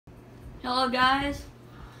Hello guys,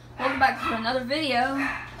 welcome back to another video.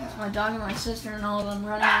 It's my dog and my sister and all of them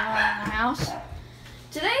running around the house.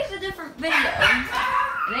 Today's a different video.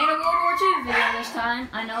 It ain't a World War II video this time.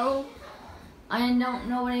 I know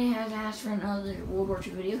nobody has asked for another World War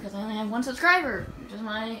II video because I only have one subscriber, which is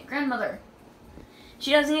my grandmother.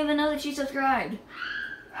 She doesn't even know that she subscribed.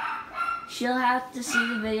 She'll have to see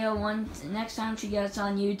the video next time she gets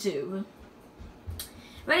on YouTube.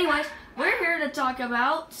 But anyways, we're here to talk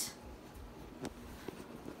about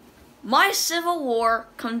my Civil War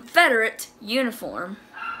Confederate uniform.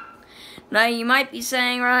 Now you might be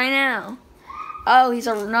saying right now, oh, he's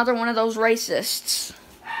another one of those racists.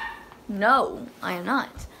 No, I am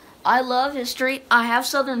not. I love history. I have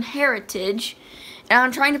Southern heritage, and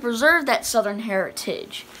I'm trying to preserve that Southern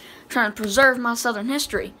heritage. I'm trying to preserve my Southern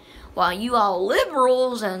history. While you all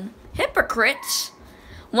liberals and hypocrites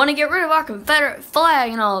want to get rid of our Confederate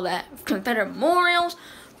flag and all that. Confederate memorials.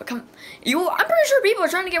 I'm pretty sure people are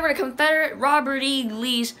trying to get rid of Confederate Robert E.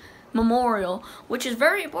 Lee's memorial, which is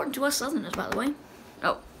very important to us Southerners, by the way.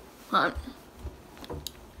 Oh, hold on.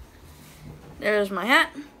 There's my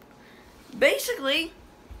hat. Basically,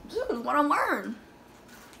 this is what I'm wearing.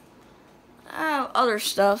 Other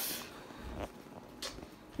stuff.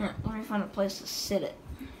 Here, let me find a place to sit it.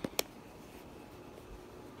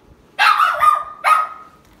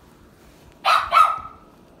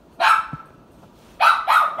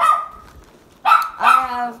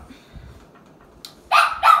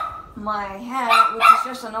 My hat, which is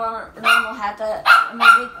just a normal hat that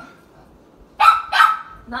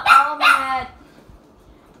not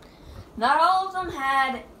all of them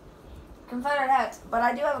had Confederate hats, but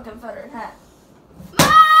I do have a Confederate hat.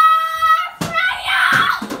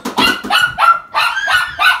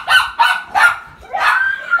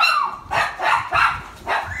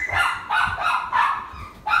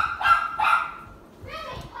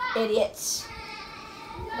 Idiots.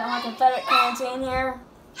 Got my Confederate canteen here.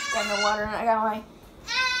 Got no water in it. I got my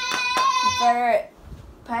Confederate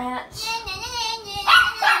pants.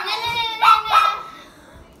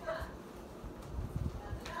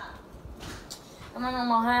 And my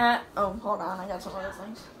normal hat. Oh, hold on. I got some other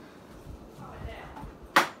things.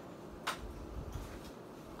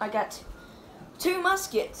 I got 2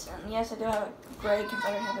 muskets. And yes, I do have a gray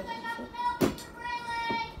Confederate hat.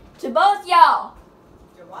 To both y'all.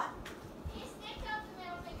 To what?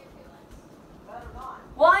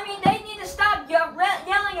 Well, I mean, they need to stop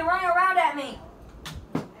yelling and running around at me.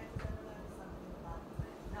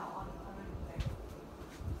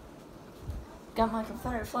 Got my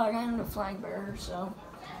Confederate flag. I'm the flag bearer, so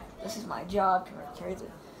this is my job. Carry the.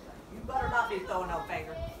 You better not be throwing no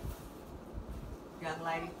finger. Young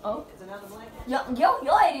lady. Oh. It's another blanket. Young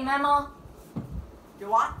lady, Mama. You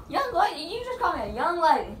what? Young lady. You just call me a young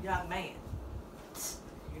lady. Young man.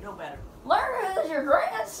 You know better. Learn who's your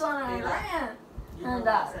grandson and You know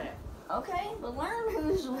granddaughter. what's that. Okay, but learn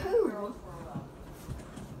who's who.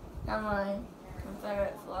 Got my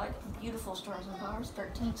Confederate flag. Beautiful stars and bars.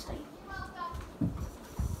 13th state.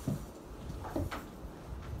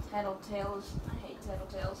 Tattletales. I hate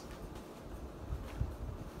tattletales.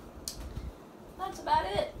 That's about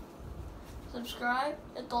it. Subscribe.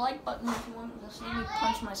 Hit the like button if you want to see me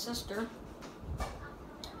punch my sister.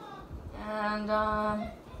 And, yeah,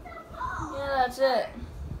 that's it.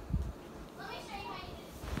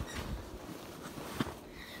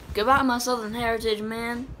 Goodbye, my Southern heritage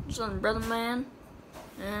man, Southern brother man,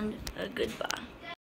 and goodbye.